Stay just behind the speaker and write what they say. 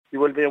you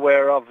will be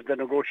aware of the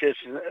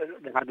negotiations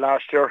they had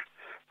last year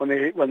when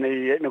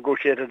they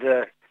negotiated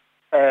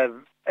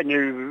a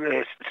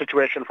new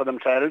situation for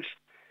themselves,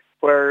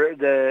 where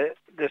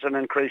there's an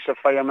increase of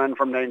firemen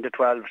from 9 to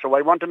 12. So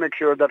I want to make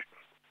sure that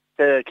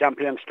the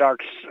campaign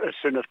starts as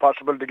soon as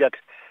possible to get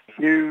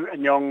new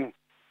and young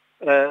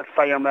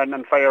firemen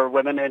and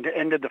firewomen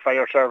into the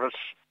fire service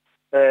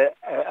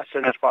as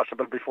soon as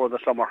possible before the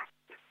summer.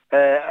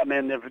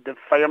 The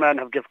firemen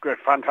have given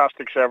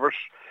fantastic service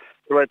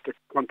throughout the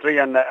country,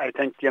 and I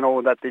think,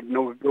 that they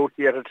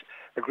negotiated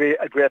a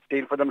great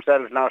deal for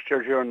themselves last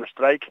year during the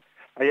strike.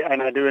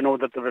 I do know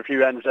that there were a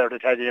few ends there to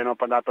tidy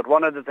up on that, but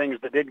one of the things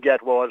they did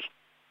get was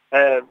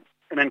an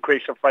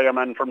increase of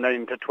firemen from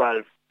 9 to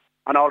 12,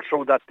 and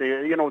also that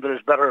there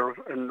is better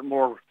and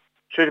more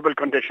suitable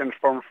conditions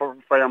for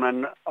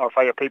firemen or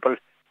fire people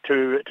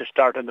to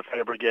start in the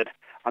fire brigade,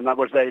 and that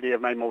was the idea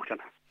of my motion.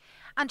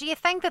 And do you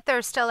think that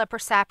there's still a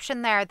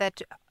perception there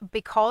that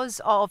because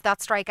of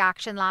that strike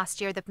action last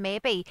year that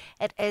maybe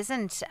it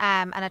isn't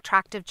an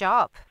attractive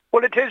job?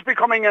 Well, it is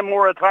becoming a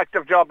more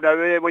attractive job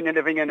now when you're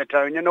living in a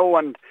town,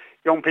 and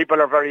young people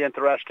are very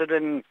interested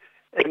in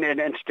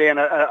staying,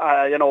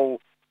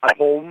 at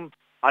home,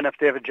 and if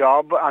they have a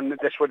job, and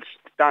this would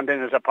stand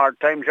in as a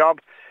part-time job.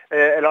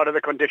 A lot of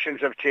the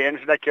conditions have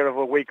changed, like you have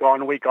a week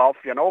on, week off,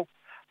 and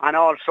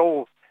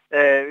also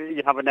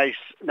you have a nice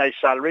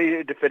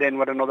salary to fit in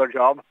with another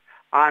job.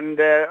 And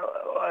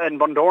in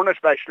Bundoran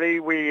especially,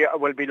 we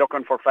will be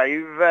looking for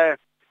 5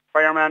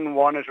 firemen.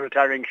 One is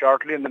retiring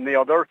shortly, and then the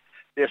other,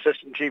 the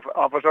Assistant Chief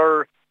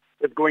Officer,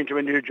 is going to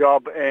a new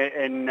job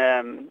in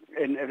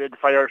the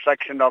fire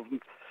section of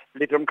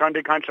Leitrim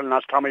County Council, and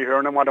that's Tommy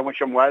Hearn. I want to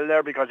wish him well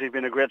there because he's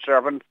been a great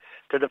servant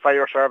to the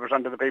fire service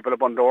and to the people of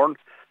Bundoran.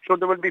 So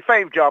there will be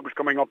 5 jobs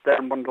coming up there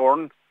in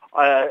Bundoran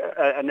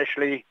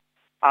initially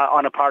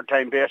on a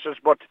part-time basis,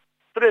 but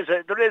it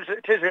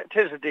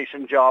is a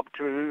decent job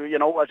to,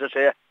 as I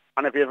say,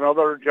 and if you have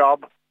another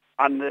job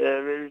and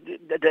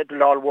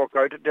it'll all work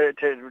out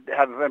to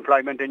have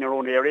employment in your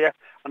own area,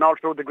 and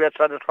also the great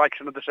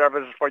satisfaction of the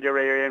services for your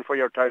area and for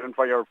your town and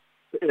for your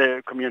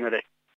community.